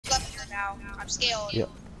now. I'm scared. Yeah.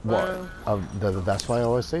 Well, that's why I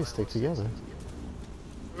always say stick together.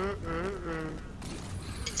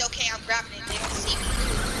 It's okay, I'm grabbing it. They don't see me.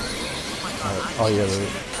 Oh my god, Oh yeah.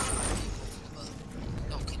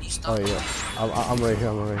 No, can you stop? Oh yeah. I'm right here.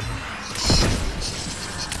 I'm right here.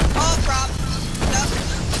 Oh, crap. No.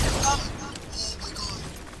 Oh my god.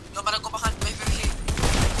 Yo, better go behind. Wait, wait, wait.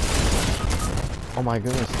 Oh my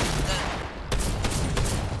goodness.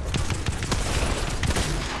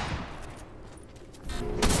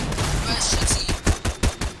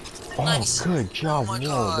 Oh, Nice. good job. Oh my Whoa,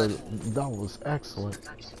 god. that was excellent.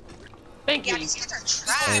 Thank Yeah, you. these guys are There's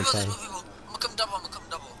trash. people, there's people. I'm gonna come double, I'm gonna come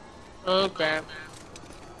double. Oh crap.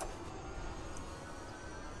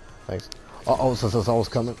 Thanks. So I was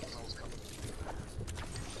coming.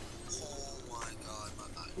 Oh my god, my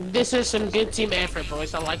god. This is some good team effort,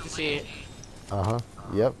 boys. I like to see it.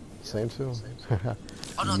 Yep. Same too.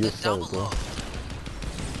 Oh no, You they're said down it, below. bro.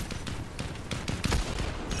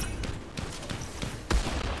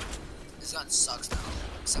 'Sucks now.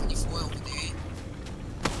 74 over there.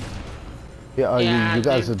 Yeah, Yeah, you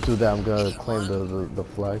guys dude. do that. I'm gonna claim the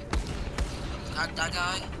flag. That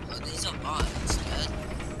guy, oh, these are bots, man.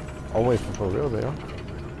 Oh wait, for real they are.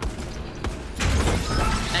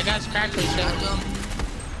 That guy's crackling I shot. will.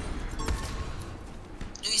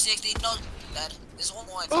 360, no, that. There's one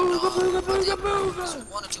more. There's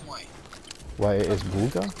one or two more. Why it's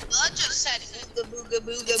Booga? Blood just said booga booga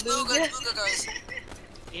booga It's Booga, booga. Booga, guys.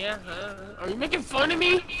 Yeah, are you making fun of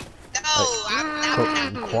me? No,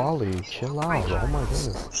 I'm not. Quality, chill out. Oh my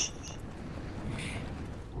goodness.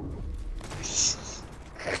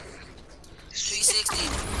 360.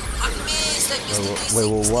 I missed. I missed the Wait,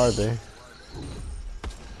 360. where are they?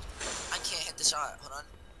 I can't hit the shot. Hold on.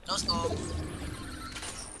 No scope.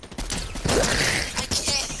 I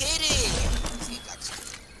can't hit it.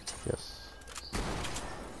 Yes.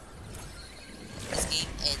 This game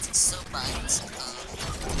is so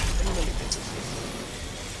bad.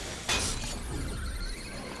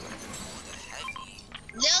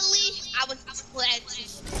 Lily, I was pledging.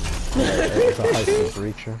 It's a high school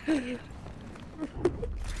breacher. Lily,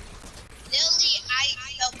 I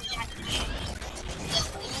felt that.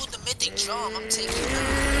 Ooh, the mythic drum. I'm taking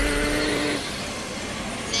that.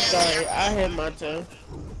 Sorry, I hit my toe.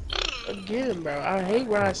 Again, bro. I hate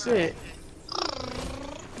where I sit.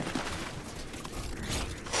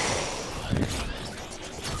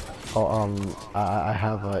 Oh, I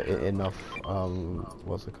have enough,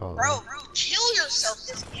 what's it called? Bro, kill yourself,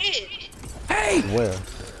 this kid. Hey! Where?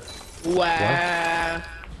 Wow.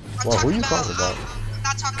 Well, who you talking about? I'm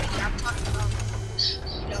not talking to you, I'm talking about,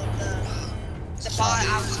 you know, the bot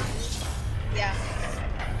I was, yeah.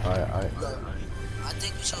 I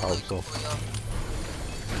think we should Oh, like so.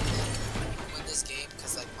 win this game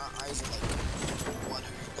because like my eyes are like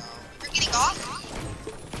watering now. You're getting off?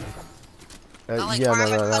 yeah,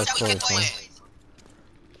 no, that's totally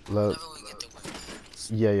Whenever fine. we get to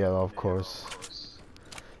win. Yeah, of course.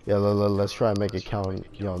 Yeah, let's try and make it count.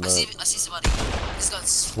 You know, I see somebody. This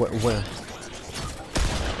guy's where?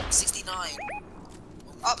 69.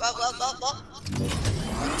 Up. I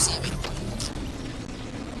don't see him.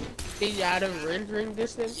 He's out of rendering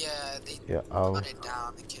distance. Yeah, they I'll. put it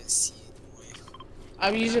down. They can't see it.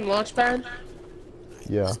 I'm using launchpad.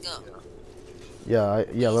 Yeah. Let's go.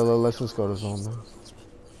 Yeah, let's just go to zone then.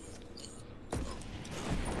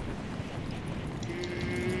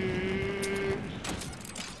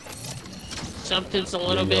 Something's a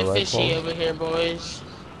little bit right, fishy Paul? over here, boys.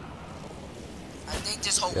 I think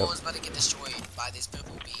this whole world is about to get destroyed by this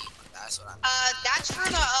purple bee. That's what I'm. That's for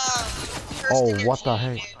the, Oh, what the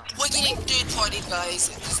heck? We're getting third party, guys.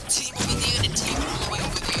 This team over there and the team all the way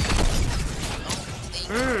over there.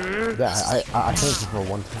 Yeah, I hit you for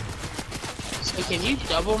one time. Hey, can you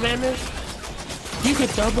double man it? You could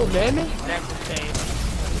double man it? That's insane.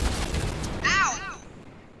 ow!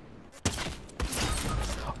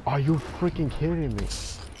 Are you freaking kidding me?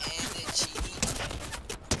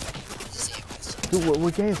 Dude,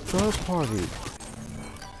 we're getting third party.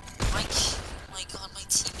 My god, my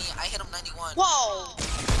teammate. I hit him 91. Whoa!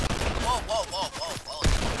 Whoa.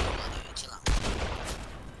 Chill out.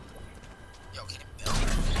 Yo, get him, Bill.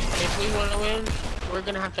 If we want to win, we're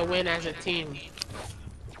gonna have to win as a team.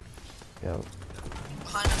 Yeah.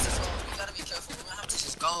 Behind us as well. We gotta be careful. We're gonna have to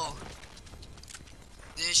just go.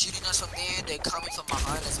 They're shooting us from there. They're coming from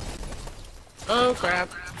behind us. Oh crap.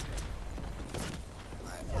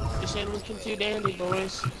 This ain't looking too dandy,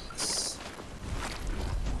 boys.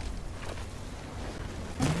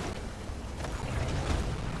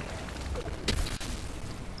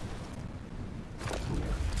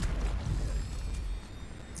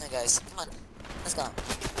 Hey guys, come on. Let's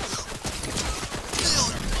go.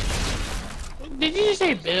 Did you just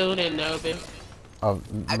say build and no build?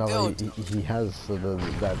 I No, built. he has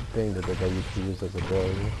that thing that you can use as a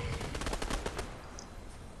build.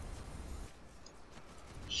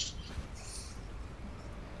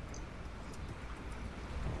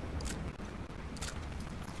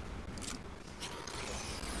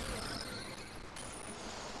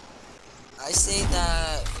 I say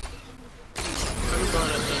that. I'm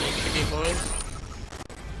going up there, kitty boy.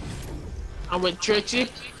 I'm with Trixie.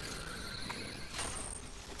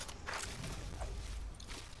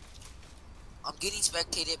 I'm getting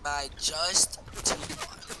spectated by just 2.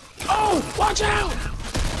 Oh, watch out!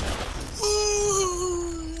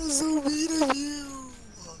 Ooh, so mean of you.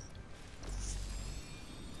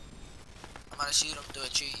 I'm gonna shoot him through a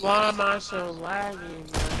tree. Why am I so laggy, man?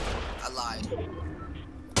 I lied.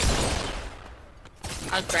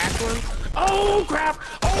 I cracked one. Oh, crap!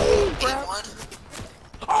 Oh, Hit crap! one.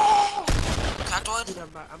 Oh! Cracked one. Dude, I'm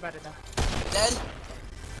about to die. Dead.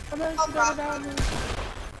 I'm about to die, man.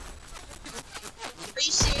 Are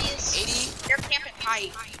you serious? 80. They're camping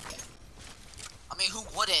height. I mean, who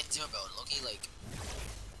wouldn't do about it? Okay, like,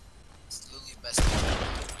 it's literally the best.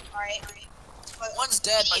 Alright. One's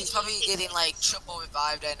dead, but he's probably getting like triple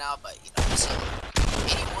revived right now. But you know, so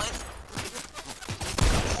 81.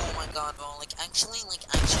 Oh my god, bro! Like actually, your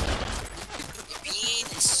being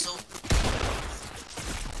is so.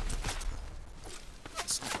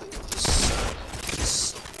 You're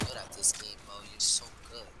so good at this game, bro. You're so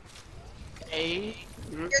good. Hey.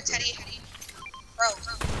 You're Teddy. Bro.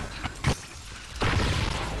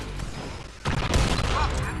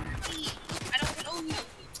 I don't know you.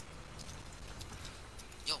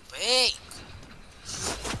 Yo, big.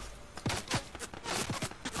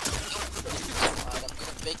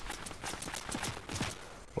 Big.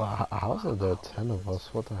 Wow, how's it there 10 of us?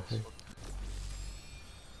 What the heck?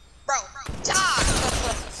 Bro, die!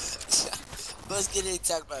 Buzz getting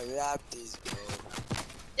attacked by raptors, bro.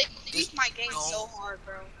 They beat my game so hard,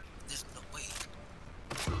 bro. There's no way.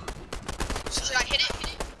 Should I hit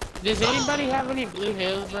it? Does anybody have any blue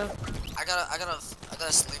hills, bro? I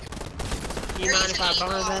gotta sleep. You mind if I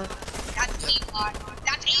borrow that? That's aimbot.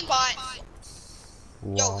 That's aimbot.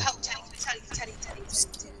 Yo, Wow. help Teddy. Teddy. I'm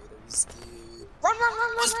scared. Run.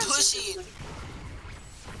 What's pushing?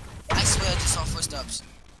 I swear I just saw footsteps.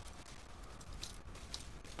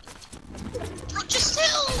 Bro, just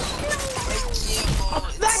chill.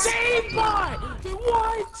 That's aimbot!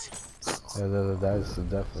 What? Yeah, that is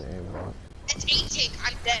definitely aimbot. It's 8 tick.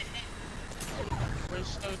 I'm dead. We're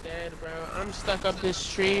so dead, bro. I'm stuck up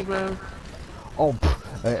this tree, bro. Oh,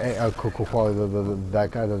 hey, cool. That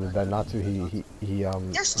guy that Natsu, he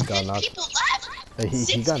There's got 10 knocked. people left.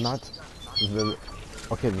 He got knocked.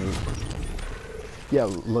 Okay, yeah.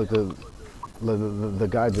 Look, the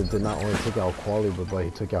guy that did not only take out quality, but he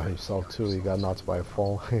took out himself too. He got knocked by a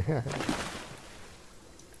fall. Teddy.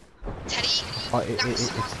 It's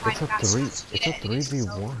a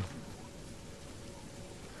 3v1.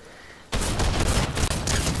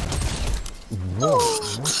 Whoa,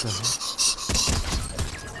 what the heck?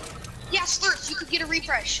 Yeah, Slurps, you could get a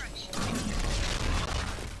refresh.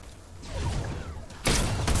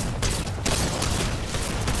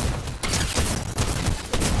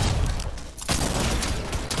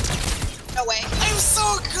 No way. I'm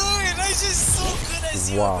so good. I'm just so good at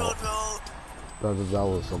zero Wow. bro. That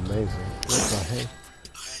was amazing. What the heck?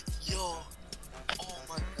 Yo. Oh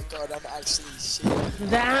my god, I'm actually shit.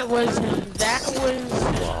 That was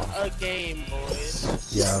a game, boys.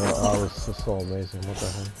 Yeah, that was so amazing. What the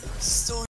heck? So